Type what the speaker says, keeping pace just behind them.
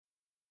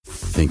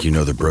Think you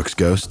know the Brooks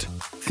Ghost?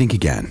 Think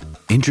again.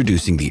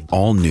 Introducing the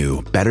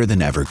all-new,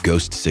 better-than-ever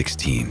Ghost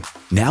 16.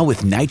 Now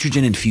with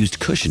nitrogen-infused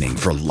cushioning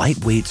for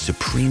lightweight,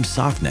 supreme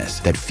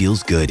softness that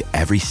feels good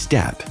every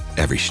step,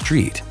 every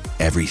street,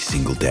 every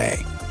single day.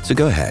 So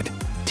go ahead,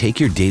 take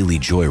your daily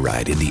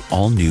joyride in the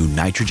all-new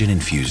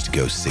nitrogen-infused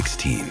Ghost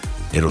 16.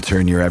 It'll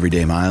turn your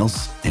everyday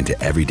miles into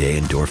everyday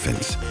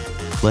endorphins.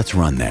 Let's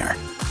run there.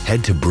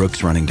 Head to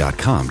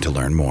brooksrunning.com to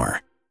learn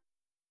more.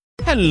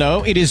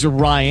 Hello, it is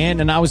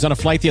Ryan, and I was on a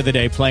flight the other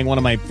day playing one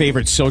of my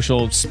favorite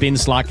social spin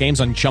slot games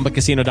on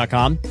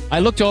ChumbaCasino.com. I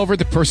looked over at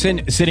the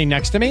person sitting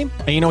next to me,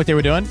 and you know what they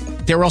were doing?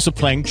 They were also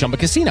playing Chumba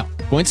Casino.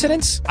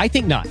 Coincidence? I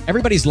think not.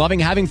 Everybody's loving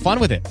having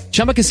fun with it.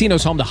 Chumba Casino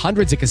is home to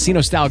hundreds of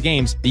casino-style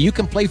games that you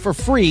can play for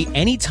free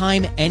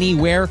anytime,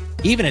 anywhere,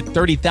 even at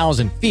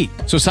 30,000 feet.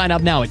 So sign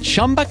up now at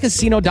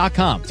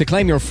ChumbaCasino.com to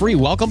claim your free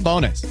welcome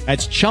bonus.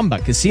 That's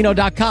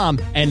ChumbaCasino.com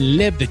and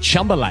live the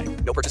Chumba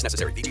life. No purchase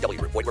necessary. VGW.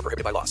 Void where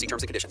prohibited by law. See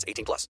terms and conditions.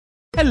 18+.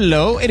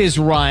 Hello, it is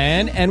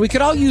Ryan, and we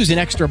could all use an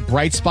extra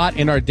bright spot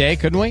in our day,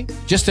 couldn't we?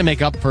 Just to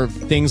make up for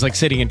things like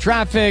sitting in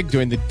traffic,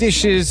 doing the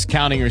dishes,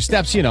 counting your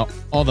steps, you know,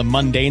 all the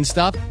mundane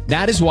stuff.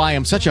 That is why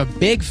I'm such a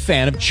big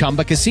fan of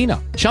Chumba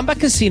Casino. Chumba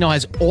Casino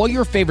has all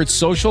your favorite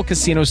social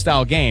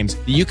casino-style games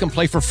that you can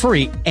play for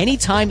free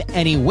anytime,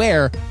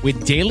 anywhere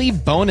with daily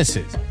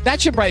bonuses. That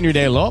should brighten your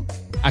day a little.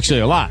 Actually,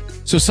 a lot.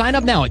 So sign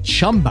up now at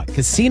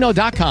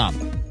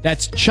ChumbaCasino.com.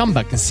 That's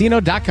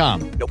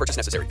ChumbaCasino.com. No purchase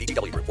necessary.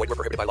 VGW. Void where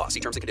prohibited by law. See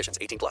terms and conditions.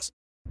 18+.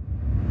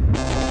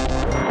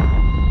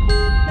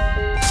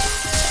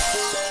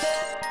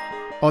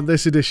 On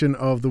this edition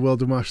of the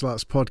World of Martial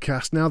Arts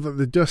podcast, now that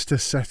the dust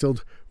has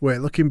settled, we're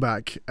looking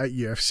back at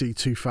UFC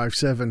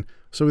 257.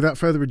 So without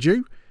further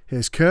ado,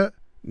 here's Kurt,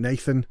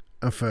 Nathan,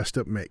 and first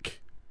up Mick.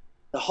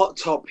 The hot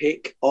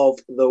topic of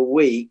the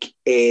week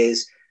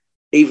is,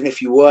 even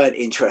if you weren't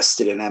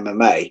interested in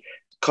MMA,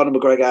 Conor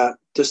McGregor,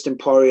 Dustin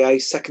Poirier,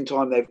 second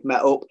time they've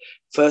met up.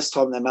 First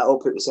time they met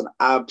up, it was an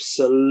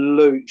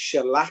absolute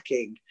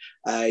shellacking.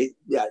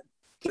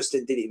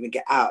 Dustin didn't even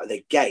get out of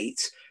the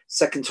gate.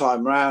 Second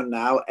time round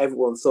now,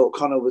 everyone thought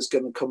Conor was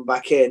going to come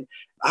back in.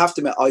 I have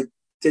to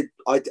admit,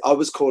 I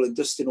was calling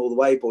Dustin all the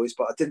way, boys,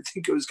 but I didn't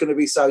think it was going to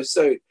be so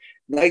soon.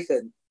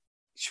 Nathan,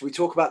 should we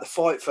talk about the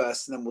fight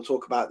first, and then we'll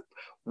talk about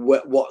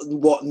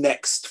what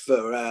next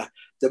for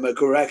the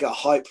McGregor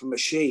hype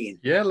machine?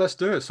 Yeah, let's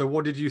do it. So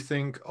what did you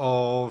think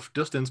of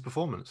Dustin's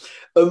performance?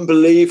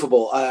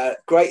 Unbelievable. The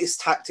greatest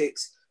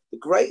tactics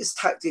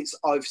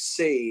I've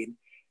seen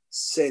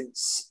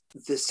since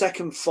the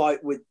second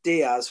fight with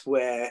Diaz,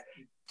 where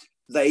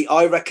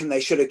I reckon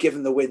they should have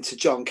given the win to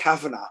John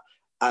Kavanagh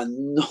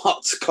and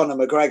not Conor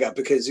McGregor,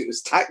 because it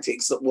was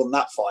tactics that won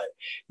that fight.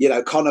 You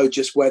know, Conor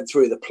just went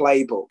through the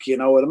playbook, you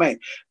know what I mean?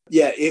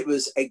 Yeah, it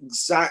was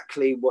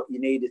exactly what you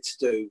needed to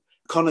do.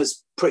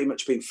 Conor's pretty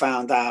much been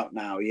found out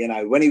now. You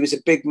know, when he was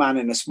a big man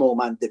in a small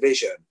man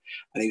division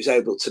and he was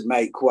able to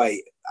make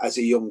weight as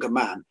a younger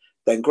man,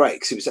 then great,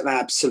 because he was an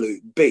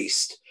absolute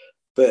beast.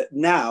 But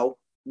now,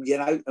 you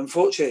know,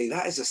 unfortunately,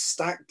 that is a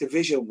stacked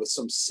division with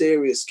some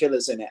serious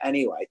killers in it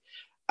anyway.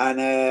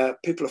 And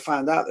people have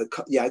found out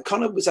that,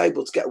 Conor was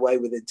able to get away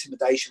with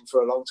intimidation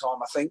for a long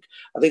time, I think.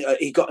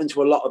 He got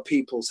into a lot of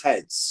people's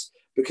heads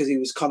because he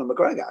was Conor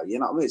McGregor, you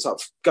know what I mean? It's like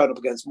going up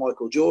against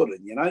Michael Jordan,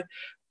 you know?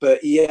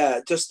 But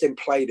yeah, Dustin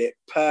played it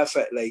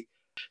perfectly.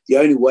 The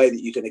only way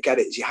that you're going to get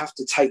it is you have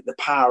to take the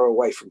power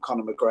away from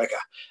Conor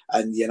McGregor.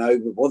 And, you know,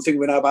 one thing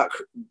we know about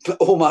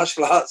all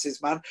martial arts is,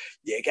 man,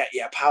 you get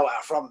your power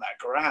from that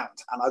ground.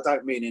 And I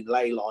don't mean in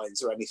ley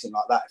lines or anything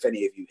like that. If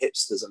any of you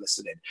hipsters are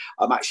listening,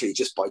 I'm actually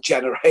just by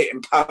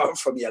generating power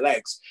from your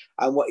legs.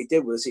 And what he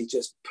did was he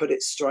just put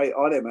it straight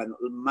on him. And,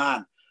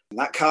 man,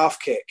 that calf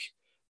kick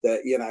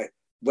that, you know,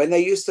 when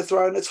they used to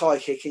throw in a tie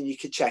kick and you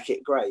could check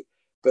it, great.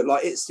 But,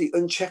 like, it's the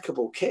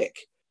uncheckable kick.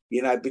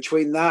 You know,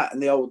 between that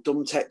and the old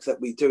dumb tech that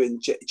we do in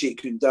Jeet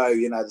Kune Do,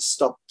 you know,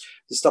 the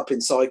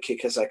stopping side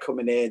kick as they're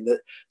coming in, the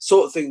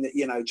sort of thing that,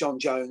 you know, John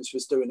Jones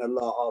was doing a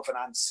lot of and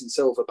Anderson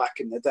Silva back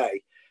in the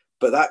day.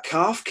 But that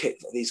calf kick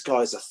that these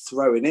guys are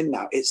throwing in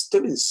now, it's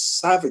doing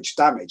savage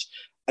damage.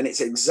 And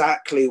it's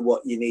exactly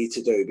what you need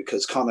to do,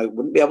 because Conor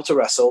wouldn't be able to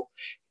wrestle.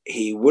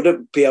 He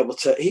wouldn't be able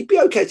to, he'd be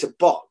okay to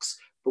box.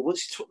 But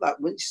once you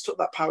took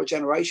that power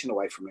generation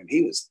away from him,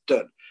 he was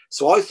done.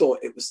 So I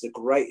thought it was the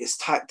greatest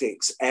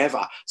tactics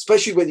ever,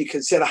 especially when you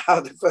consider how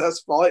the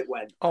first fight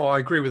went. Oh, I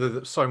agree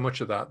with so much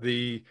of that.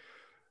 The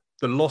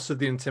loss of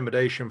the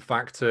intimidation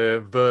factor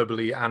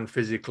verbally and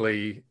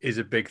physically is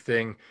a big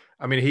thing.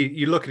 I mean,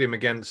 you look at him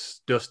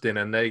against Dustin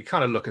and they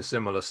kind of look a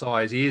similar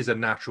size. He is a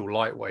natural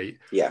lightweight.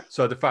 Yeah.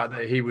 So the fact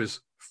that he was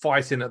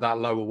fighting at that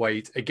lower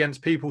weight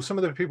against some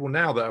of the people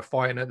now that are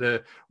fighting at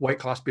the weight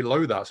class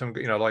below that, some,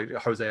 you know, like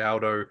Jose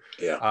Aldo,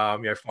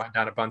 fighting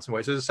down at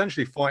bantamweight. So it's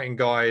essentially fighting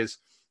guys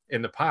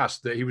in the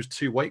past that he was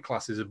 2 weight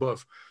classes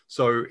above.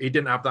 So he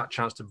didn't have that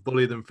chance to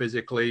bully them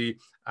physically.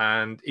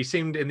 And he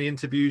seemed in the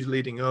interviews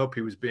leading up,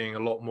 he was being a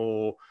lot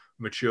more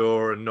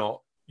mature and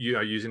not, you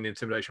know, using the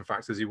intimidation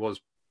factors he was,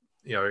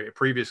 you know,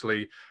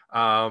 previously.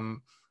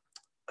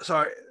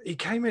 So he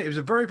came in. It was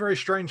a very, very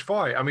strange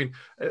fight. I mean,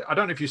 I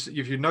don't know if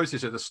you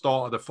noticed at the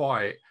start of the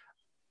fight,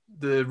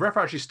 the ref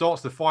actually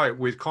starts the fight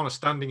with Conor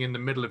standing in the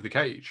middle of the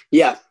cage.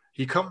 Yeah.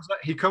 He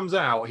comes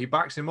out, he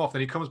backs him off,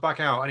 and he comes back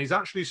out, and he's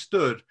actually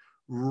stood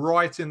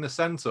right in the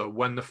center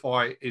when the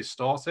fight is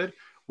started,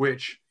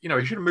 which, he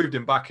should have moved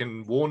him back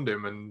and warned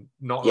him and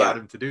not allowed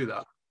him to do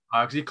that.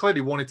 Because he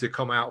clearly wanted to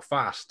come out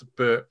fast.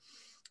 But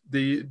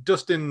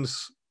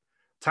Dustin's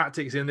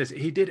tactics in this,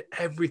 he did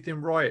everything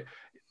right.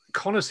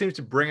 Conor seems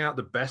to bring out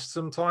the best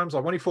sometimes.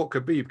 Like when he fought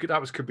Khabib,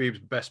 that was Khabib's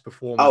best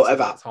performance at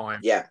that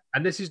time. Yeah.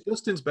 And this is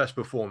Dustin's best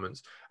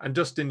performance. And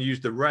Dustin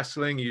used the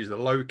wrestling, he used the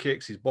low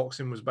kicks, his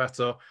boxing was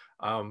better.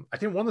 I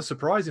think one of the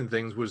surprising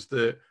things was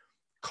that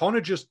Conor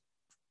just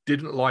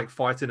didn't like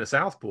fighting a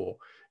southpaw.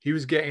 He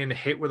was getting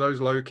hit with those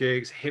low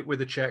kicks, hit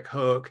with a check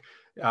hook.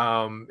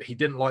 He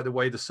didn't like the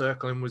way the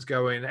circling was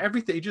going.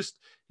 Everything,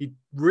 he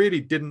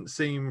really didn't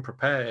seem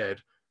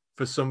prepared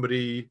for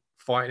somebody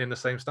fighting in the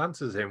same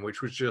stance as him,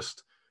 which was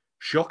just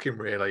shocking,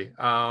 really.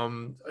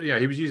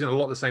 He was using a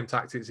lot of the same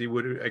tactics he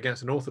would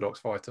against an orthodox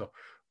fighter.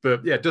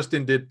 But yeah,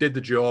 Dustin did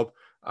the job.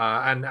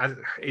 And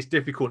it's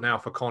difficult now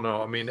for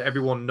Conor. I mean,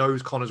 everyone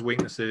knows Conor's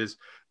weaknesses.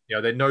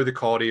 They know the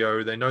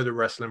cardio, they know the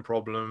wrestling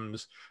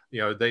problems.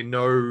 They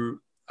know,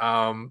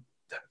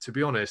 to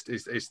be honest,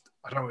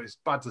 I don't know, it's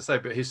bad to say,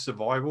 but his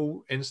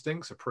survival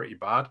instincts are pretty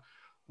bad.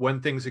 When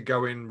things are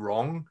going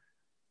wrong,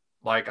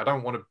 like, I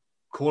don't want to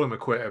call him a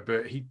quitter,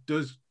 but he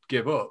does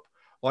give up.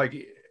 Like,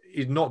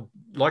 he's not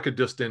like a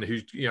Dustin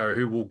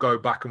who will go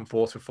back and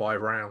forth for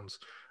 5 rounds.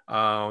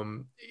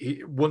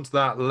 Once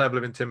that level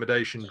of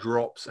intimidation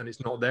drops and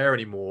it's not there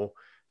anymore,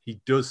 he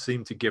does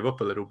seem to give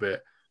up a little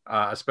bit,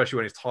 especially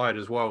when he's tired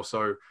as well.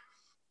 So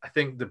I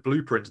think the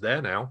blueprint's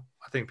there now.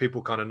 I think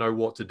people kind of know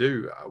what to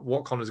do.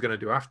 What Conor's going to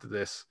do after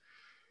this,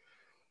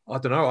 I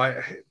don't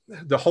know.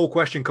 The whole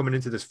question coming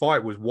into this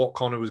fight was what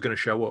Conor was going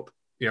to show up.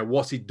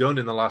 What's he done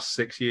in the last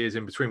 6 years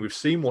in between? We've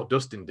seen what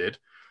Dustin did.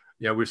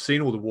 We've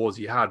seen all the wars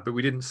he had, but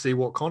we didn't see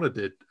what Conor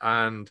did.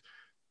 And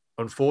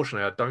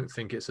unfortunately, I don't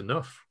think it's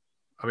enough.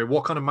 I mean,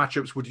 what kind of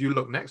matchups would you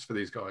look next for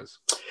these guys?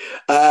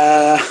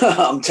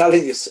 I'm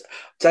telling you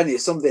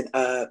something.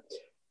 If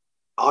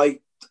I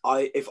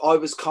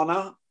was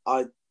Conor,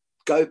 I'd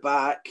go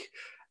back.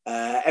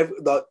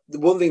 The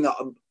one thing that,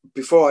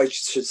 before I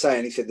should say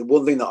anything, the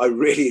one thing that I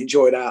really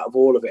enjoyed out of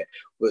all of it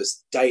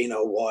was Dana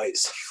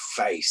White's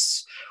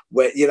face.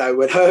 When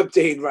Herb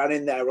Dean ran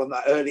in there on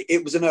that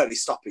it was an early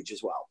stoppage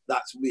as well.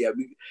 That's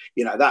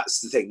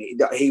that's the thing.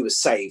 He was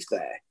saved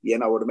there. You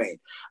know what I mean?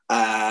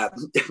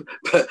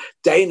 But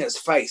Dana's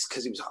face,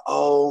 because he was like,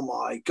 oh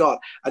my God.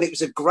 And it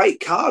was a great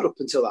card up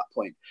until that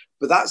point.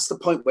 But that's the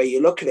point where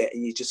you look at it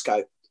and you just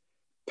go,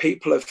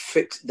 people have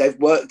they've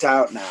worked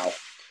out now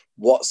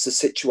what's the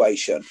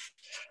situation,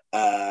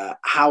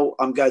 how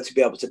I'm going to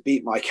be able to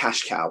beat my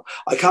cash cow.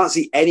 I can't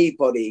see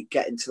anybody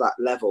getting to that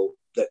level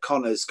that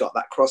Conor's got,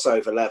 that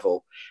crossover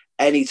level,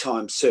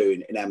 anytime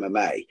soon in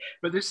MMA.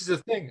 But this is the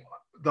thing.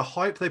 The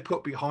hype they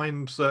put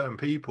behind certain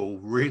people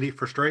really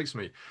frustrates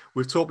me.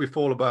 We've talked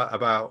before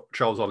about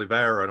Charles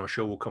Oliveira, and I'm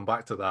sure we'll come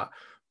back to that.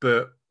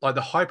 But like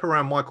the hype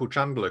around Michael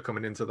Chandler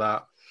coming into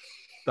that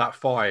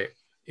fight,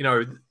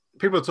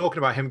 people are talking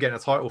about him getting a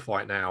title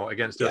fight now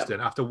against Dustin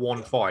after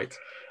one fight.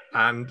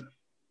 And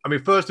I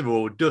mean, first of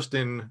all,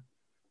 Dustin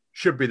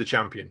should be the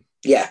champion.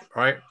 Yeah.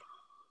 Right?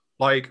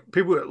 Like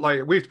people,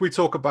 like we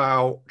talk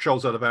about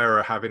Charles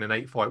Oliveira having an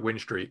 8-fight win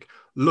streak.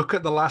 Look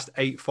at the last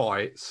 8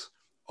 fights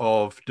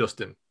of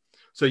Dustin.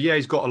 So yeah,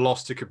 he's got a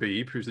loss to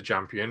Khabib, who's the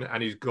champion,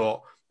 and he's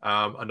got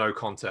a no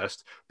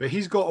contest. But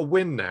he's got a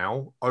win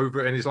now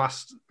over in his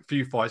last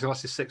few fights, his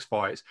last 6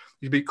 fights.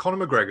 He beat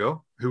Conor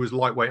McGregor, who was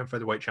lightweight and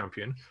featherweight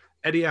champion,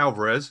 Eddie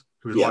Alvarez,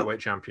 who was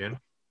lightweight champion,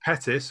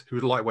 Pettis, who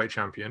was lightweight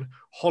champion,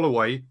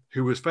 Holloway,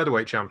 who was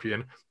featherweight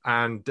champion,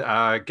 and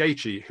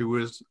Gaethje, who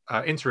was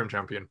interim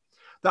champion.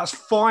 That's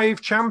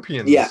 5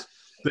 champions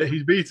that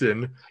he's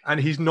beaten, and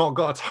he's not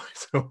got a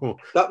title.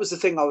 That was the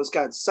thing I was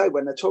going to say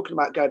when they're talking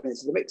about going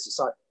into the mix. It's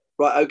like,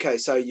 right, okay,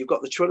 so you've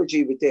got the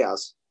trilogy with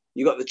Diaz,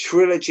 you've got the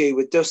trilogy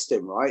with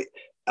Dustin, right?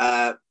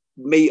 I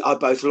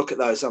both look at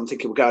those, I'm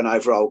thinking we're going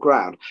over old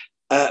ground.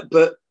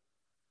 But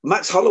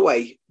Max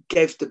Holloway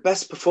gave the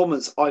best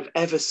performance I've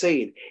ever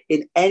seen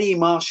in any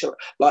martial,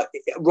 like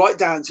right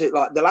down to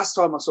like the last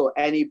time I saw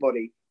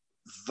anybody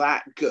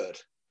that good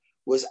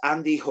was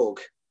Andy Hug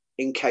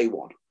in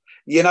K1.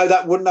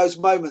 That one of those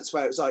moments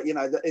where it was like,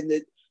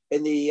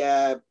 in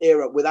the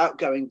era, without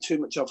going too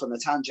much off on a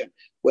tangent,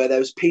 where there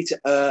was Peter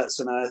Ertz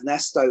and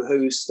Ernesto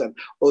Hoost and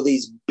all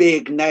these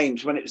big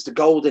names when it was the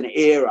golden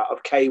era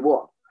of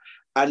K1.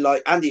 And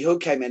like Andy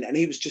Hug came in and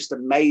he was just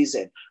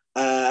amazing.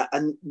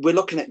 And we're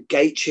looking at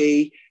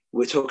Gaethje,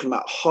 we're talking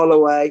about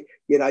Holloway,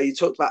 you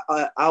talked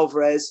about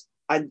Alvarez.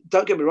 And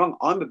don't get me wrong,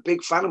 I'm a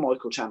big fan of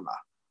Michael Chandler.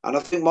 And I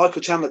think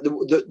Michael Chandler,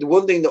 the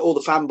one thing that all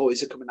the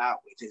fanboys are coming out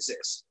with is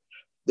this,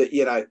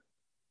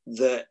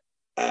 that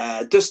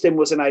Dustin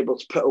wasn't able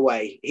to put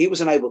away. He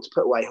wasn't able to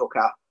put away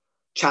Hooker.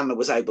 Chandler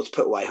was able to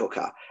put away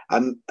Hooker.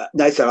 And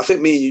Nathan, I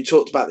think me and you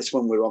talked about this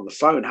when we were on the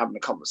phone having a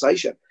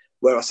conversation.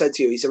 where I said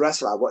to you, he's a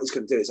wrestler. What he's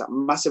going to do is that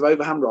massive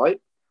overhand right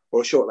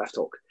or a short left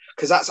hook.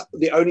 Because that's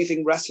the only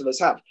thing wrestlers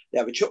have. They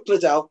have a Chuck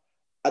Liddell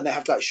and they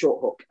have that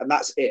short hook, and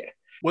that's it.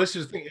 Well, this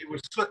is the thing.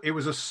 It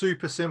was a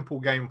super simple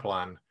game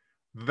plan.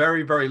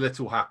 Very, very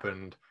little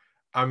happened.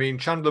 I mean,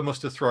 Chandler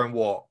must have thrown,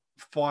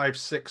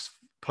 5-6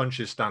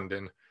 punches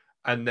standing.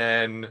 And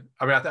then,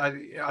 I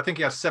mean, I think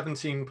he has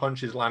 17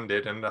 punches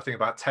landed, and I think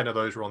about 10 of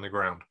those were on the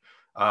ground.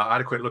 I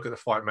had a quick look at the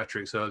fight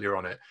metrics earlier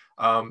on it.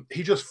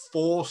 He just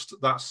forced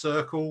that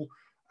circle.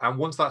 And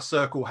once that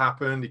circle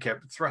happened, he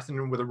kept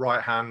threatening him with a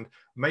right hand,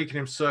 making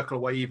him circle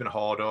away even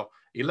harder.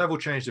 He level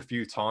changed a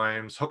few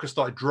times. Hooker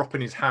started dropping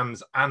his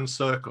hands and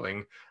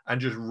circling and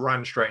just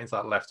ran straight into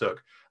that left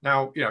hook.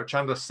 Now,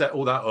 Chandler set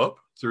all that up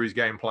through his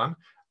game plan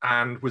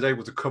and was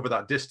able to cover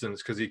that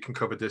distance because he can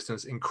cover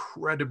distance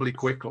incredibly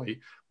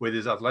quickly with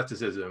his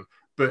athleticism.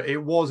 But it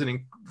was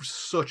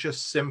such a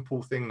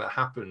simple thing that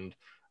happened.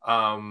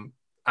 And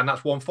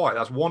that's one fight.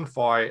 That's one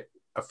fight,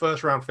 a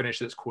first round finish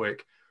that's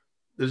quick.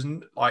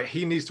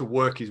 He needs to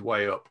work his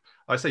way up.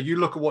 I say, you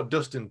look at what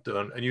Dustin's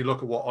done and you look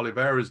at what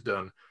Oliveira's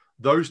done.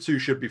 Those two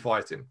should be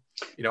fighting.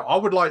 I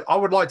would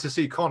like to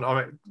see Conor.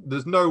 I mean,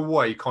 there's no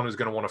way Conor's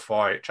going to want to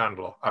fight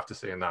Chandler after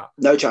seeing that.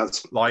 No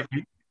chance. Not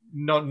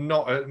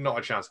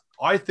a chance.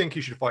 I think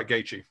he should fight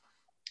Gaethje.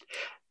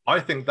 I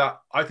think that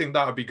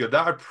would be good.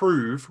 That would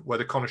prove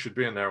whether Conor should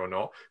be in there or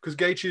not. Because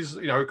Gaethje's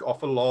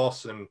off a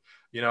loss and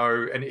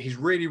and he's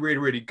really, really,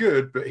 really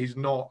good, but he's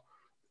not.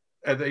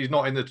 He's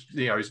not in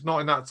he's not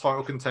in that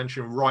title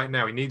contention right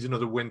now. He needs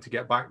another win to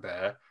get back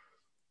there.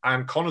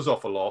 And Conor's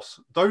off a loss.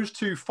 Those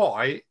two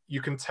fight,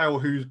 you can tell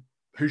who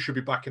should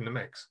be back in the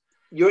mix.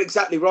 You're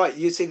exactly right.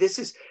 You see, this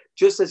is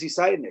just as you're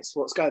saying this,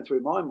 what's going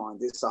through my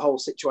mind is the whole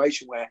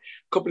situation where a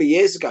couple of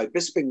years ago,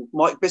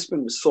 Mike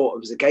Bisping was thought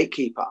of as a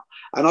gatekeeper.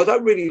 And I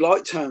don't really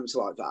like terms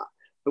like that.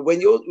 But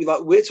when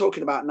we're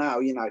talking about now,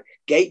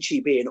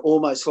 Gaethje being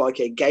almost like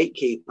a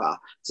gatekeeper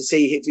to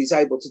see if he's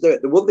able to do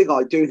it. The one thing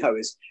I do know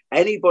is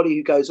anybody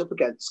who goes up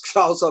against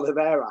Charles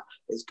Oliveira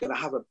is going to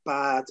have a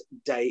bad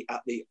day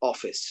at the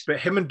office. But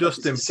him and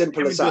Dustin,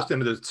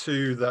 Dustin are the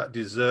two that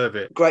deserve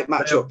it. Great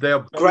matchup.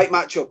 Great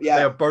matchup. Yeah,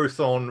 they are both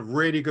on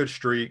really good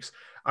streaks.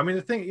 I mean,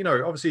 the thing,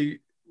 obviously,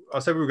 I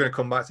said we were going to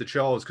come back to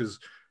Charles because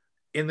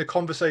in the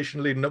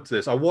conversation leading up to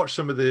this, I watched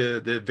some of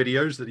the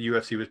videos that the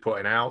UFC was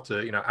putting out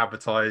to,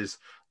 advertise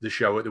the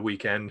show at the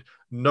weekend.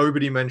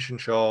 Nobody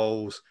mentioned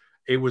Charles.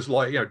 It was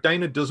like,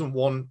 Dana doesn't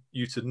want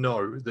you to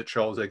know that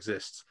Charles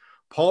exists,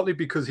 partly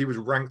because he was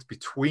ranked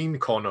between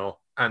Conor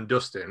and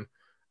Dustin.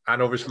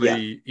 And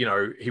obviously,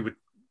 he would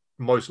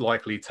most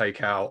likely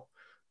take out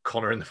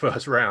Conor in the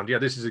first round. Yeah,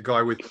 this is a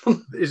guy with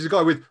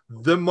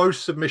the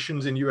most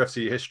submissions in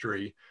UFC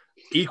history,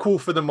 equal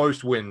for the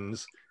most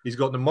wins. He's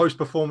got the most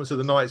performance of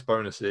the night's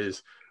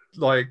bonuses.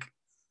 Like,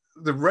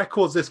 the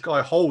records this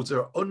guy holds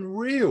are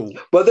unreal.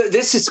 Well,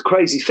 this is the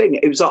crazy thing.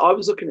 It was like, I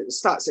was looking at the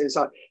stats. It was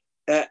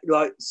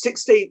like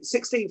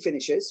 16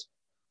 finishes,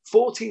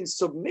 14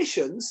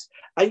 submissions,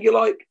 and you're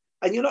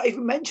not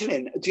even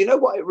mentioning. Do you know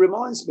what it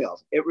reminds me of?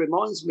 It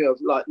reminds me of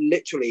like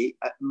literally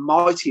a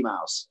Mighty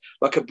Mouse,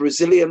 like a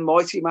Brazilian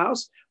Mighty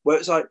Mouse, where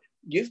it's like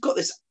you've got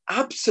this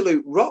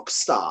absolute rock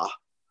star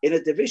in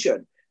a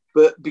division.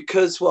 But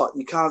because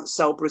you can't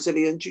sell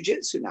Brazilian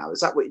jiu-jitsu now?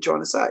 Is that what you're trying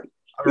to say?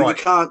 Right.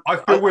 I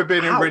feel we're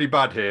being really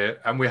bad here,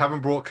 and we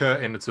haven't brought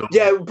Kurt in at all.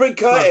 Yeah, bring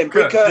Kurt in.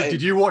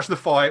 Did you watch the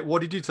fight?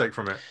 What did you take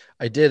from it?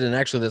 I did, and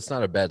actually, that's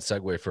not a bad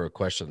segue for a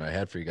question I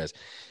had for you guys.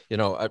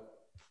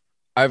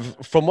 I've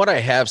from what I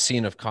have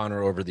seen of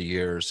Conor over the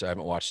years, I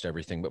haven't watched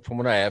everything, but from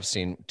what I have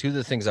seen, two of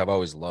the things I've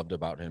always loved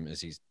about him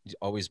is he's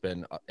always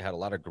had a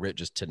lot of grit,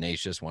 just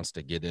tenacious, wants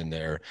to get in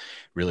there,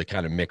 really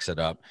kind of mix it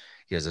up.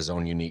 He has his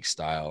own unique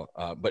style,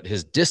 but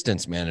his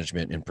distance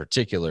management in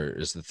particular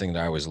is the thing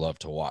that I always love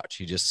to watch.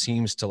 He just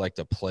seems to like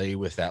to play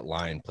with that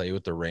line, play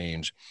with the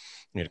range,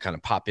 kind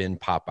of pop in,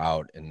 pop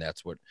out. And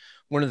that's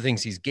one of the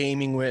things he's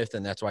gaming with.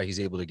 And that's why he's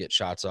able to get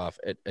shots off.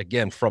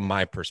 Again, from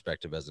my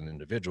perspective as an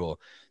individual,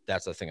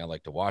 that's the thing I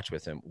like to watch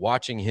with him.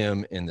 Watching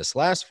him in this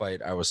last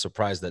fight, I was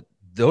surprised that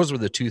those were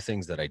the two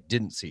things that I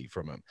didn't see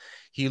from him.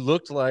 He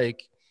looked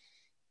like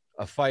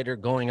a fighter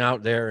going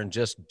out there and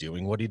just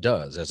doing what he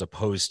does, as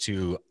opposed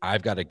to,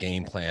 I've got a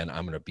game plan.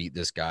 I'm going to beat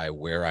this guy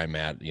where I'm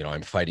at.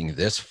 I'm fighting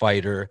this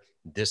fighter.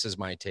 This is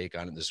my take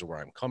on it. This is where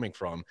I'm coming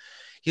from.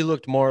 He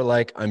looked more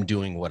like I'm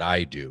doing what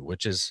I do,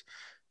 which is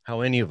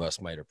how any of us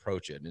might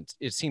approach it. And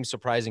it seems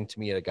surprising to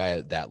me at a guy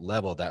at that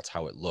level. That's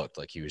how it looked.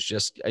 Like he was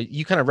just,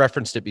 you kind of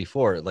referenced it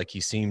before, like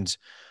he seemed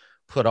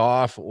put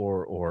off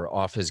or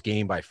off his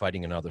game by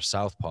fighting another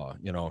southpaw.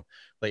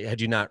 Like,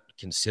 had you not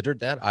considered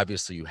that?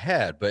 Obviously you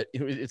had, but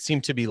it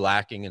seemed to be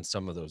lacking in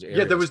some of those areas.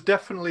 Yeah, there was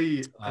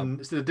definitely,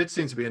 there did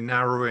seem to be a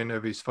narrowing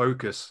of his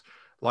focus.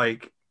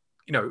 Like,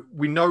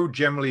 we know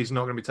generally he's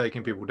not going to be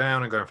taking people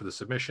down and going for the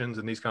submissions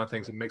and these kind of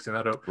things and mixing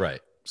that up. Right.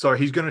 So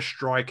he's going to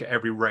strike at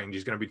every range.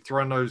 He's going to be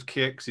throwing those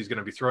kicks. He's going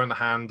to be throwing the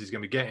hand. He's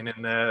going to be getting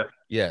in there.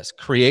 Yes.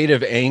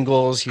 Creative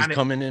angles. He's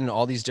coming in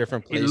all these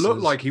different places. It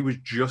looked like he was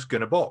just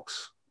going to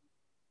box.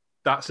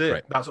 That's it.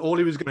 Right. That's all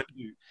he was going to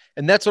do.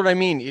 And that's what I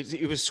mean.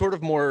 It was sort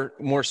of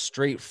more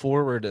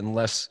straightforward and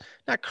less,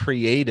 not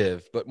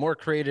creative, but more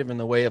creative in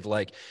the way of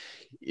like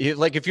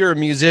if you're a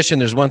musician,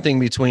 there's one thing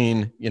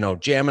between,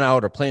 jamming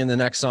out or playing the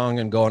next song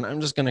and going, I'm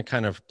just going to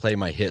kind of play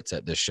my hits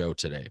at this show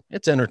today.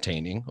 It's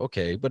entertaining.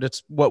 Okay. But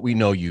it's what we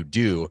know you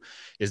do.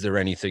 Is there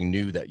anything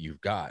new that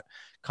you've got?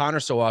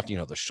 Conor so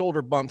often, the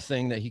shoulder bump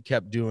thing that he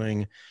kept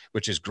doing,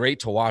 which is great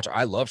to watch.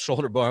 I love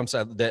shoulder bumps.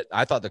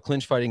 I thought the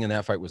clinch fighting in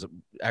that fight was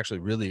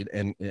actually really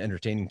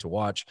entertaining to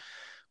watch.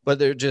 But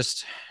they're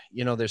just,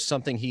 there's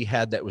something he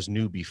had that was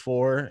new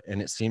before. And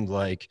it seemed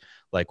like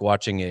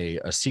watching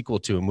a sequel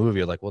to a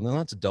movie, like, well, then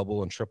let's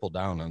double and triple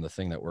down on the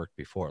thing that worked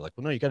before. Like,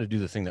 well, no, you got to do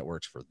the thing that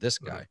works for this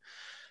guy.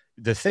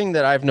 Mm-hmm. The thing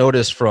that I've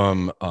noticed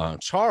from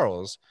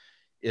Charles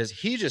is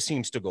he just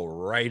seems to go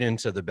right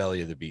into the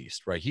belly of the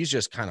beast, right? He's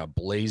just kind of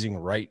blazing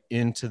right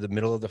into the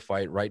middle of the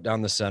fight, right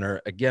down the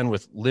center. Again,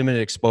 with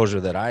limited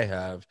exposure that I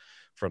have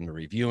from the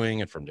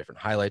reviewing and from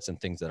different highlights and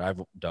things that I've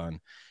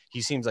done,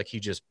 he seems like he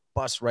just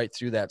busts right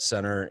through that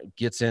center,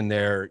 gets in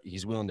there.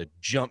 He's willing to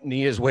jump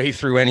knee his way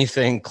through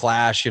anything,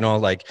 clash,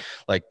 like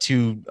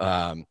two,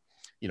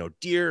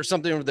 deer or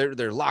something.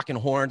 They're locking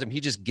horns, and he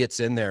just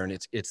gets in there, and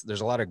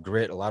there's a lot of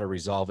grit, a lot of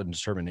resolve and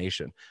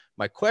determination.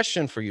 My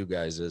question for you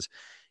guys is,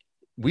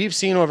 we've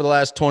seen over the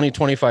last 20,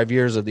 25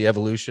 years of the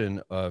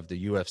evolution of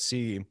the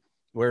UFC,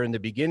 where in the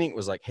beginning it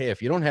was like, hey,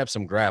 if you don't have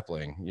some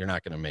grappling, you're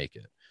not going to make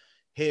it.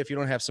 Hey, if you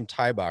don't have some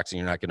Thai boxing,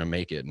 you're not going to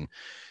make it. And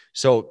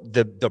so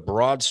the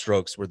broad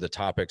strokes were the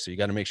topic. So you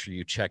got to make sure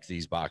you check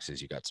these boxes.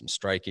 You got some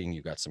striking,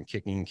 you got some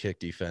kicking and kick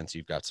defense,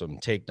 you've got some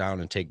takedown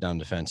and takedown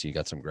defense, you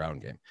got some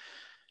ground game.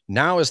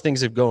 Now, as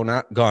things have gone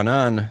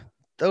on,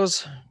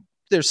 there's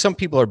some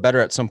people are better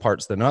at some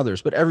parts than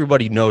others, but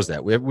everybody knows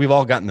that. We've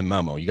all gotten the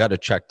memo. You got to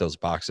check those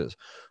boxes.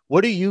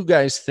 What do you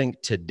guys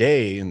think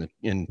today in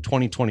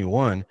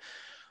 2021?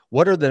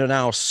 What are the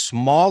now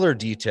smaller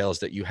details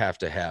that you have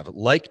to have,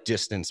 like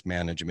distance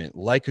management,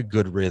 like a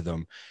good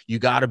rhythm? You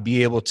got to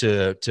be able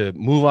to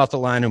move off the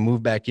line and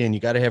move back in.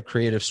 You got to have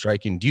creative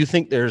striking. Do you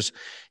think there's,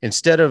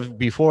 instead of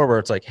before where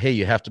it's like, hey,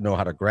 you have to know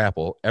how to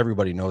grapple,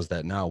 everybody knows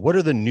that now. What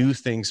are the new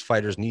things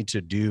fighters need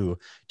to do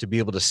to be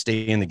able to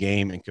stay in the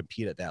game and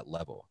compete at that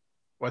level?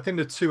 Well, I think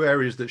the two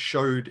areas that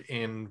showed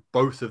in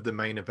both of the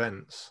main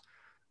events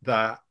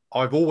that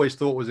I've always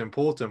thought was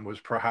important,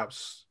 was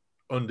perhaps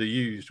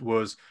underused,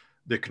 was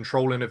the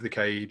controlling of the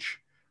cage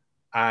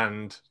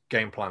and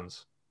game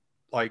plans.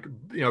 Like,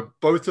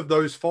 both of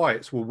those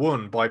fights were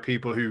won by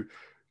people who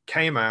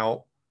came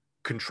out,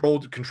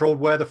 controlled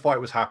where the fight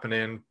was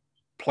happening,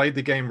 played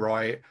the game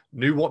right,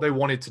 knew what they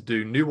wanted to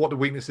do, knew what the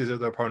weaknesses of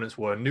their opponents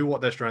were, knew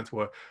what their strengths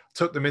were,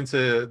 took them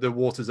into the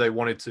waters they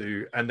wanted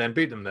to, and then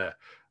beat them there.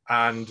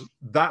 And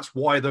that's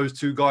why those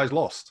two guys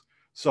lost.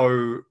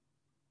 So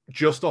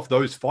just off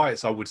those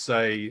fights, I would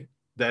say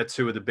they're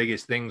two of the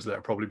biggest things that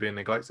are probably being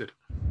neglected.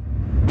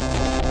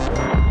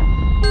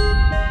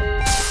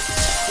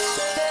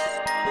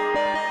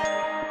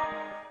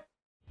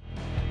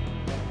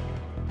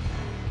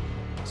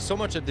 So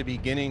much at the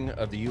beginning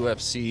of the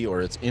UFC,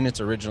 or it's in its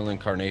original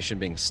incarnation,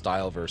 being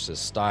style versus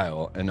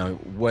style. And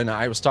when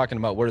I was talking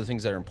about what are the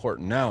things that are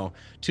important now,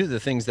 two of the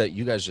things that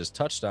you guys just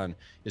touched on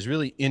is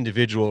really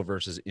individual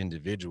versus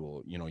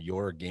individual,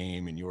 your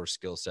game and your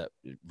skill set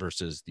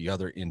versus the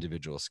other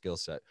individual skill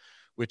set,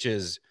 which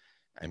is,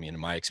 in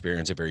my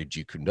experience, a very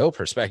Jeet Kune Do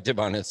perspective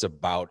on it's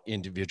about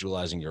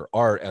individualizing your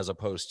art, as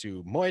opposed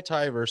to Muay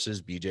Thai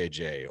versus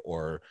BJJ,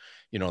 or,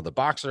 the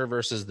boxer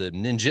versus the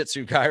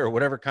ninjutsu guy, or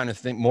whatever kind of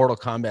thing, Mortal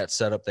Kombat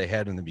setup they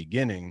had in the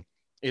beginning.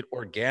 It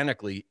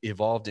organically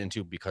evolved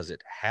into, because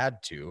it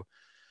had to,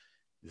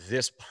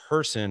 this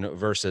person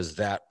versus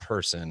that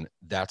person.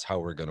 That's how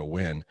we're going to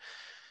win.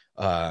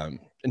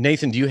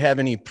 Nathan, do you have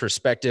any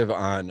perspective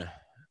on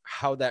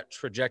how that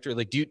trajectory,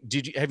 like,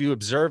 have you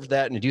observed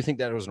that? And do you think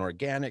that was an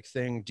organic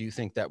thing? Do you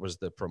think that was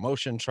the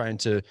promotion trying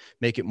to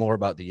make it more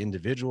about the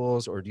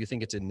individuals? Or do you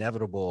think it's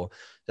inevitable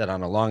that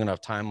on a long enough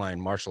timeline,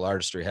 martial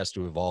artistry has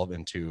to evolve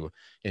into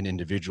an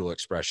individual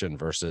expression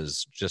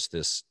versus just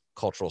this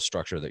cultural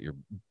structure that you're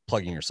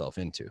plugging yourself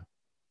into?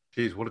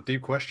 Geez, what a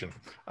deep question.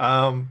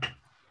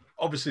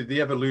 Obviously the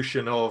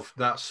evolution of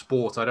that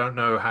sport, I don't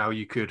know how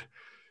you could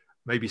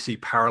maybe see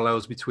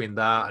parallels between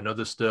that and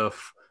other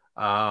stuff.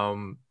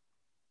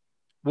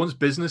 Once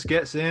business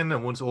gets in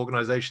and once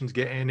organizations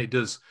get in, it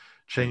does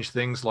change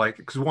things. Like,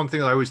 because one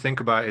thing I always think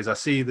about is I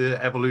see the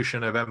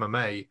evolution of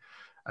MMA,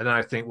 and then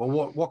I think,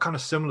 well, what kind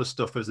of similar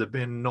stuff has there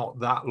been not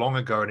that long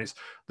ago? And it's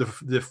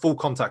the full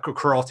contact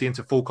karate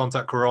into full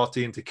contact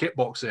karate into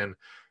kickboxing.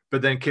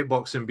 But then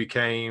kickboxing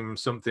became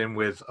something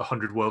with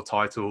 100 world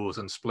titles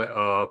and split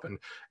up, and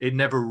it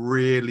never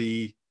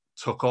really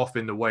took off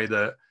in the way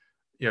that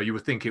you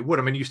would think it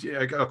would. You see,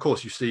 of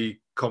course, you see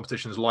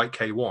competitions like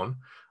K1.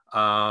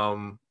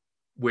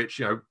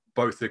 Which,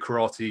 both the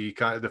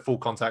karate, the full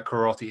contact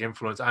karate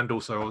influence, and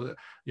also,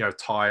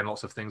 Thai and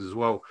lots of things as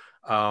well.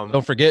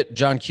 Don't forget,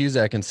 John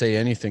Cusack can say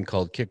anything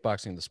called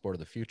kickboxing, the sport of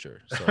the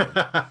future. So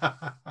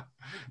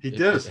he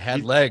does. It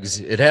had legs.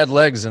 It had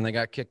legs, and they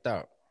got kicked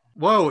out.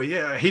 Well,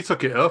 yeah, he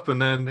took it up,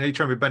 and then he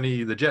trained with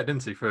Benny the Jet,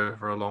 didn't he,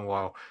 for a long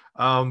while?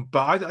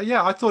 But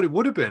I thought it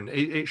would have been.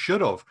 It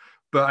should have.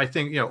 But I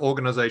think,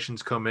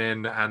 organizations come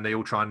in and they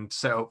all try and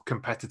set up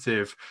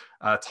competitive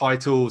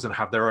titles and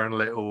have their own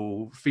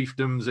little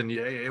fiefdoms, and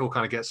it all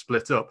kind of gets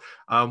split up.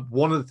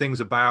 One of the things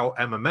about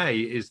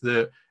MMA is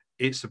that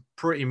it's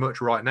pretty much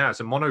right now,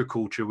 it's a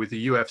monoculture with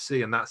the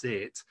UFC, and that's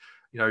it.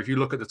 If you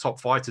look at the top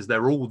fighters,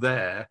 they're all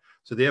there.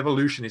 So the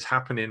evolution is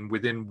happening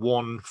within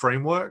one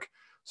framework.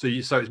 So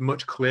it's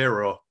much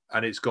clearer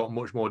and it's got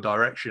much more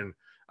direction.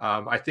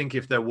 I think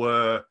if there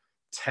were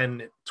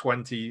 10,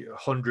 20,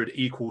 100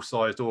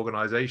 equal-sized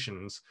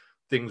organizations,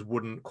 things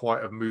wouldn't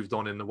quite have moved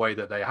on in the way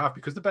that they have,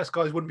 because the best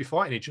guys wouldn't be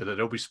fighting each other.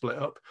 They'll be split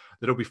up.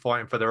 They'll be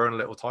fighting for their own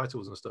little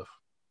titles and stuff.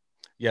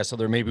 Yeah, so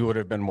there maybe would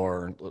have been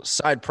more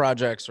side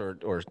projects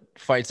or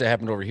fights that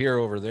happened over here,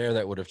 over there,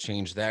 that would have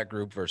changed that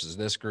group versus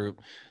this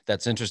group.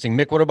 That's interesting.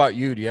 Mick, what about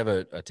you? Do you have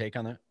a take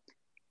on that?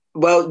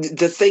 Well,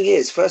 the thing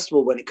is, first of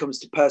all, when it comes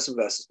to person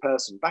versus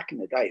person, back in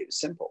the day, it was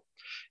simple.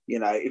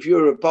 If you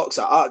were a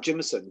boxer, Art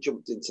Jimmerson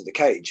jumped into the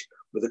cage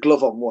with a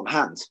glove on one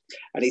hand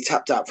and he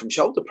tapped out from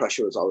shoulder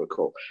pressure, as I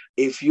recall.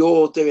 If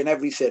you're doing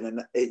everything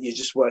and you're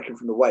just working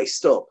from the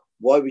waist up,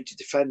 why would you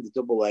defend a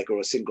double leg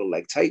or a single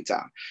leg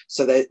takedown?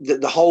 So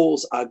the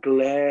holes are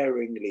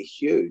glaringly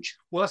huge.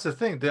 Well, that's the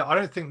thing. I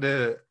don't think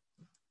that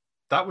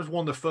was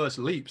one of the first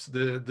leaps.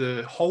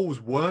 The holes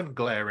weren't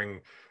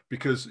glaring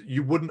because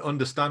you wouldn't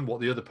understand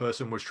what the other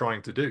person was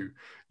trying to do.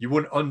 You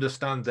wouldn't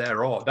understand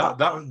their art.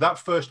 That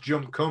first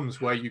jump comes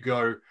where you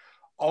go,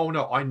 oh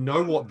no, I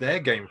know what their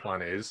game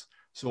plan is,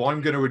 so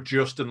I'm going to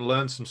adjust and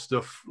learn some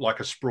stuff like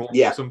a sprawl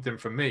or something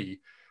for me.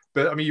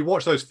 But I mean, you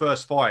watch those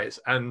first fights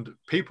and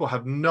people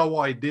have no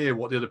idea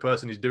what the other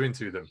person is doing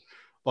to them.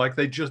 Like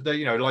like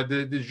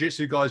the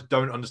jiu-jitsu guys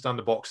don't understand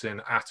the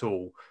boxing at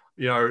all.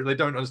 They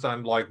don't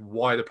understand like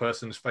why the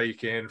person's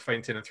feinting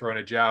and throwing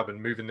a jab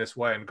and moving this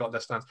way and got their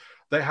stance.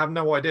 They have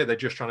no idea. They're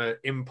just trying to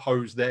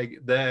impose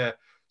their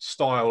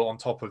style on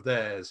top of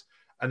theirs.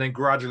 And then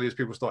gradually, as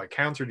people start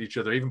countering each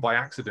other, even by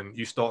accident,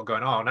 you start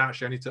going, oh, now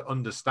actually I need to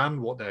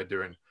understand what they're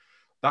doing.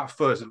 That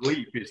first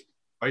leap is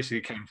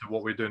basically came to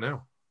what we're doing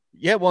now.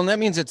 Yeah, well, and that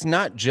means it's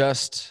not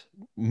just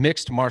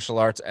mixed martial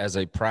arts as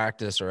a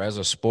practice or as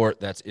a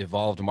sport that's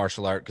evolved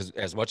martial art, because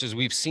as much as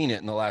we've seen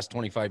it in the last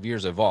 25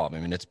 years evolve,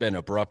 I mean, it's been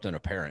abrupt and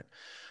apparent.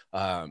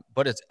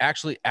 But it's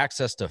actually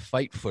access to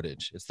fight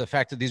footage. It's the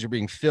fact that these are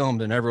being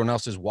filmed and everyone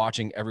else is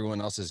watching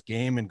everyone else's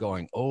game and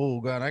going,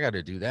 oh God, I got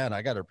to do that.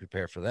 I got to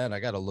prepare for that.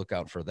 I got to look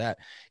out for that.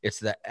 It's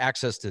the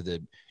access to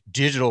the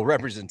digital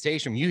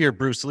representation. You hear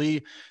Bruce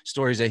Lee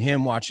stories of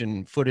him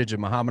watching footage of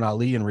Muhammad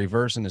Ali in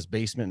reverse in his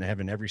basement and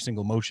having every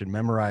single motion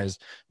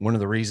memorized. One of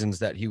the reasons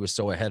that he was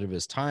so ahead of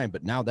his time,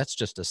 but now that's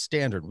just a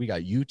standard. We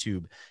got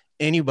YouTube.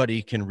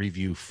 Anybody can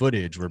review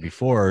footage, where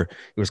before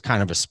it was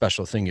kind of a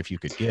special thing if you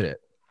could get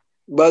it.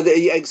 Well,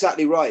 you're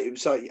exactly right.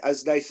 So,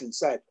 as Nathan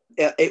said,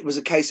 it was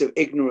a case of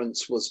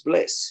ignorance was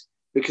bliss,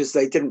 because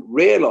they didn't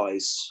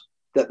realize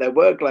that there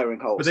were glaring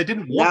holes. But they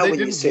didn't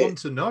want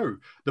to know.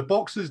 The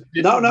boxers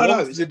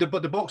didn't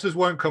but the boxers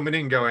weren't coming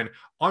in going,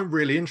 I'm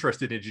really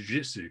interested in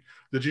jiu-jitsu.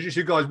 The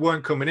jiu-jitsu guys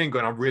weren't coming in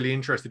going, I'm really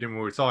interested in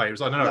Muay Thai. It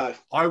was like, no,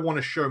 I want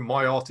to show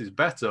my art is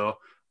better.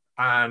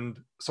 And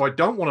so I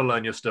don't want to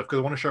learn your stuff because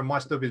I want to show my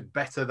stuff is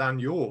better than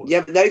yours.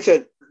 Yeah,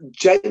 Nathan,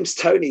 James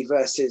Toney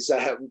versus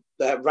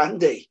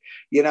Randy,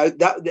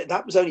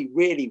 that was only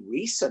really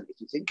recent if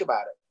you think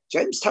about it.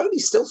 James Toney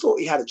still thought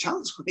he had a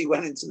chance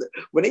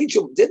when he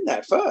jumped in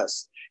there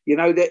first.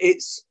 That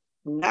it's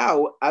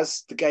now,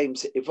 as the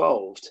game's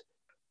evolved,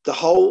 the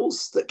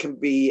holes that can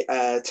be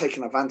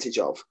taken advantage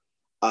of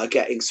are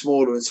getting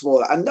smaller and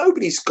smaller, and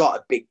nobody's got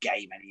a big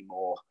game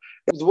anymore.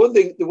 The one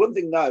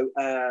thing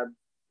though,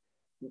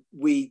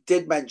 we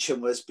did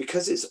mention was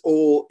because it's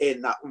all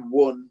in that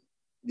one.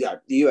 Yeah,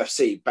 the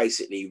UFC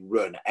basically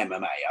run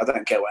MMA. I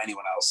don't care what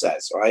anyone else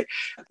says, right?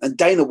 And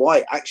Dana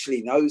White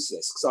actually knows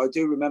this, because I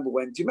do remember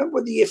do you remember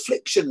when the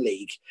Affliction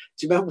League?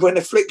 Do you remember when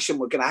Affliction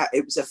were going to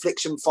it was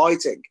Affliction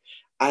Fighting,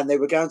 and they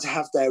were going to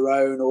have their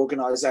own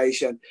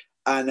organization.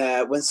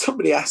 And when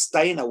somebody asked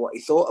Dana what he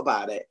thought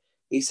about it,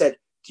 he said,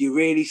 do you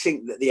really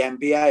think that the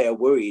NBA are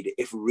worried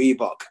if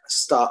Reebok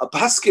start a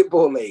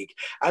basketball league?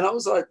 And I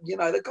was like,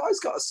 the guy's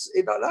got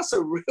that's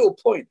a real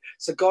point.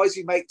 So guys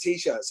who make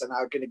T-shirts are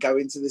now going to go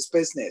into this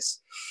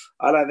business.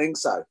 I don't think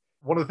so.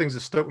 One of the things that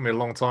stuck with me a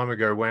long time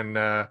ago when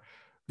the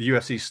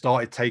UFC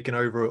started taking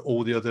over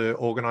all the other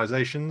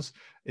organizations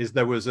is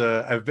there was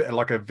a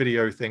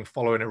video thing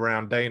following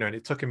around Dana, and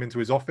it took him into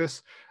his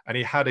office and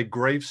he had a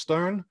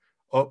gravestone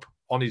up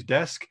on his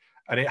desk.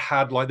 And it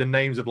had like the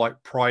names of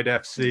like Pride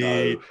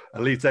FC,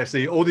 Elite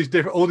FC, all these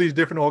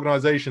different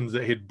organizations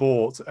that he'd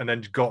bought and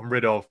then gotten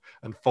rid of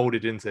and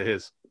folded into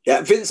his. Yeah,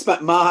 Vince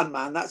McMahon,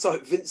 man. That's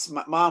like Vince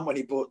McMahon when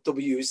he bought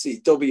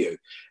WCW.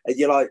 And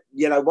you're like,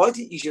 why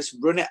didn't you just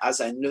run it as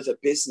another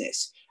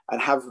business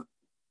and have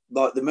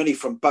like the money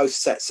from both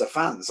sets of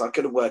fans? I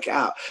couldn't work it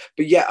out.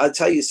 But yeah, I'll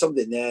tell you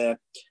something there.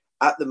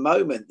 At the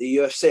moment, the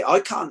UFC, I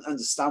can't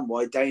understand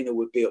why Dana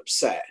would be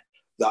upset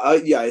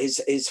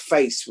His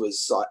face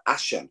was like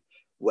ashen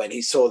when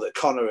he saw that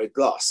Conor had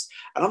lost.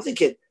 And I'm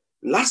thinking,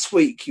 last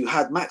week you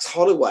had Max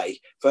Holloway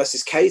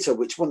versus Cater,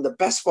 which one of the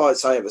best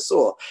fights I ever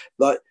saw.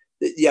 Like,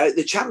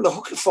 the Chandler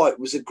Hooker fight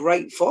was a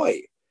great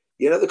fight.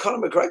 The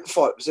Conor McGregor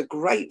fight was a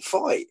great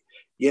fight.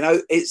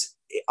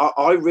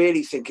 I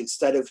really think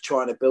instead of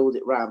trying to build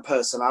it around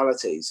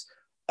personalities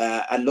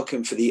and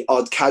looking for the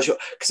odd casual,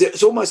 because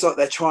it's almost like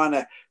they're trying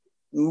to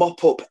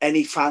mop up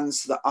any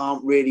fans that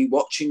aren't really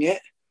watching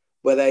it,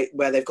 where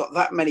they've got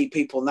that many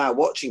people now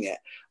watching it.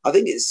 I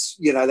think it's,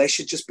 they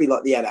should just be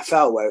like the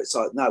NFL, where it's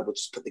like, no, we'll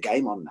just put the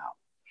game on now.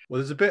 Well,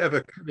 there's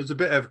a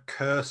bit of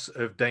curse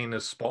of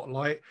Dana's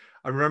spotlight.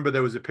 I remember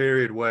there was a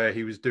period where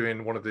he was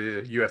doing one of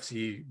the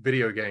UFC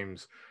video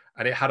games,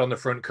 and it had on the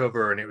front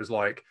cover, and it was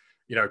like,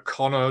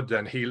 Conor,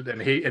 and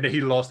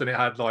he lost, and it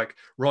had like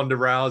Ronda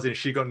Rousey, and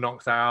she got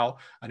knocked out,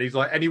 and he's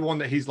like, anyone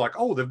that he's like,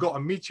 oh, they've got a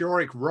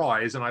meteoric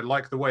rise, and I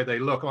like the way they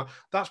look. I'm like,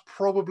 that's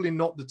probably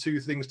not the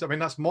two things.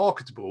 That's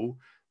marketable,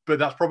 but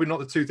that's probably not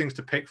the two things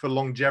to pick for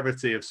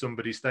longevity of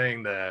somebody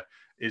staying there.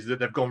 Is that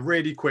they've gone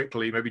really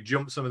quickly, maybe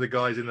jumped some of the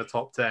guys in the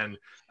top 10,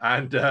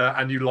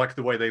 and you like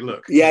the way they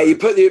look. Yeah, you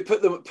put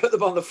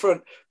them on the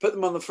front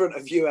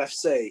of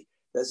UFC.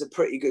 There's a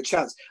pretty good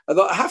chance.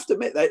 Although I have to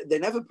admit, they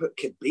never put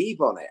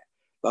Khabib on it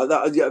like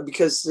that,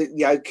 because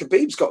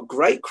Khabib's got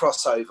great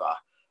crossover.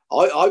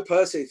 I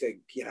personally think,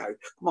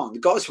 come on, the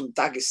guy's from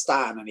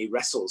Dagestan and he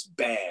wrestles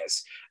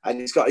bears,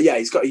 and he's got a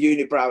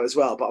unibrow as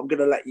well. But I'm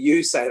going to let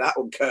you say that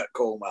one, Kurt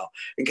Cornwell,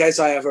 in case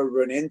I ever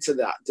run into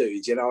that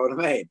dude. You know what I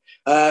mean?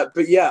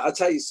 But yeah, I'll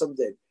tell you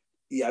something.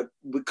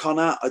 With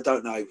Conor, I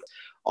don't know.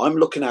 I'm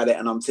looking at it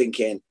and I'm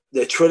thinking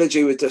the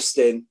trilogy with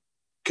Dustin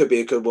could be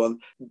a good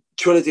one.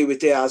 Trilogy with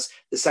Diaz,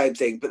 the same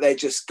thing, but they're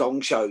just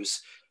gong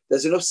shows.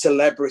 There's enough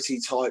celebrity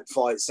type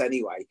fights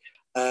anyway.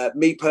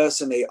 Me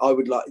personally, I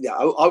would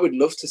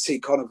love to see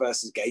Conor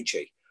versus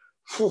Gaethje.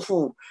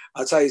 I'll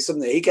tell you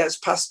something. He gets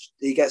past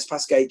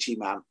Gaethje,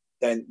 man.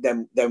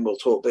 Then we'll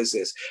talk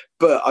business.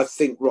 But I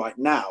think right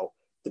now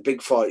the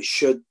big fight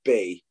should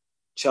be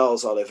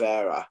Charles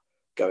Oliveira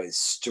going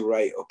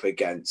straight up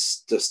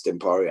against Dustin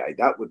Poirier.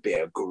 That would be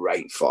a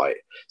great fight,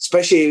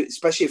 especially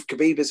if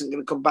Khabib isn't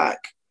going to come back.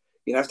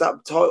 If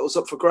that title's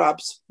up for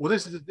grabs. Well,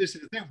 this is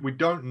the thing. We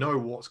don't know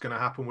what's going to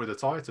happen with the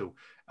title.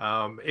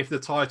 If the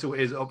title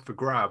is up for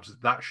grabs,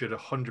 that should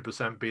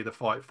 100% be the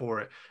fight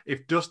for it.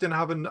 If Dustin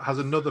has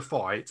another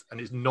fight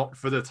and it's not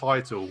for the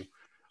title,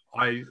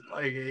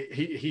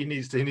 he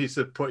needs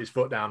to put his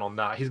foot down on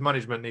that. His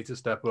management needs to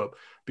step up,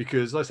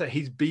 because, like I said,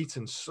 he's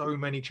beaten so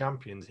many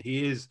champions.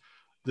 He is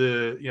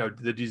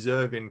the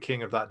deserving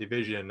king of that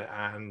division.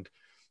 And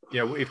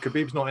if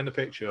Khabib's not in the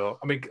picture,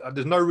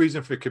 there's no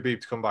reason for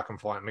Khabib to come back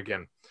and fight him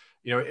again.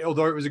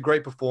 Although it was a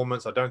great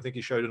performance, I don't think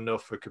he showed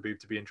enough for Khabib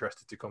to be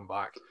interested to come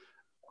back.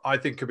 I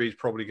think Khabib's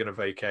probably going to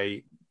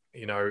vacate,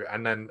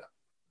 and then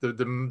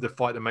the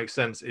fight that makes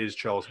sense is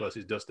Charles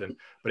versus Dustin,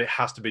 but it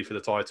has to be for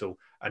the title.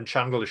 And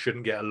Chandler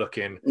shouldn't get a look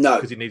in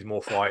because he needs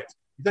more fights.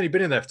 He's only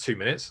been in there for 2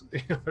 minutes,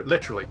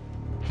 literally.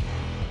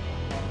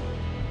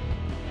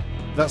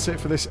 That's it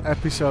for this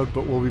episode,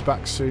 but we'll be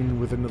back soon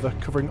with another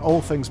covering all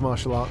things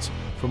martial arts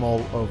from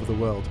all over the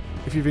world.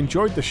 If you've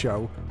enjoyed the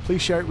show,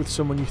 please share it with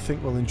someone you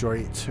think will enjoy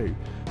it too.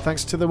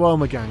 Thanks to the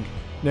Woma gang,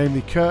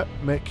 namely Kurt,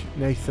 Mick,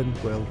 Nathan,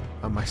 Will,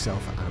 and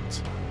myself,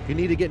 Ant. If you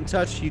need to get in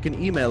touch, you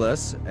can email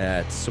us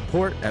at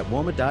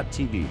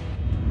support@woma.tv.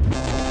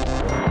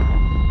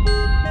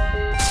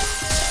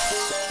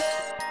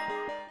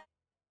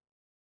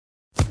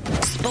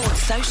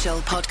 Sports Social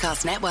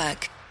Podcast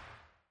Network.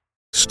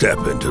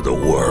 Step into the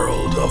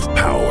world of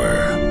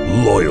power,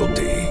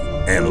 loyalty,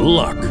 and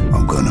luck.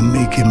 I'm gonna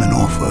make him an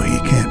offer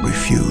he can't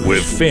refuse.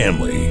 With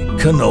family,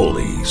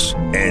 cannolis,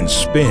 and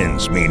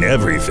spins mean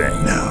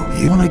everything. Now,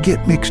 you wanna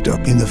get mixed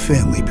up in the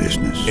family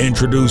business.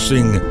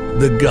 Introducing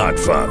The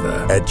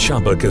Godfather at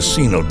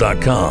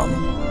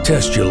ChumbaCasino.com.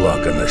 Test your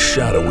luck in the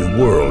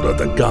shadowy world of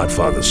The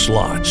Godfather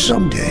slot.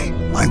 Someday,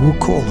 I will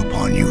call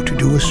upon you to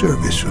do a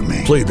service for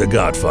me. Play The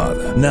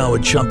Godfather, now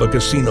at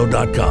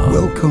ChumbaCasino.com.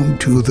 Welcome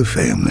to the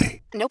family.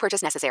 No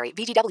purchase necessary.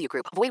 VGW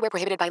Group. Void where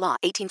prohibited by law.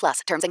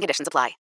 18+. Terms and conditions apply.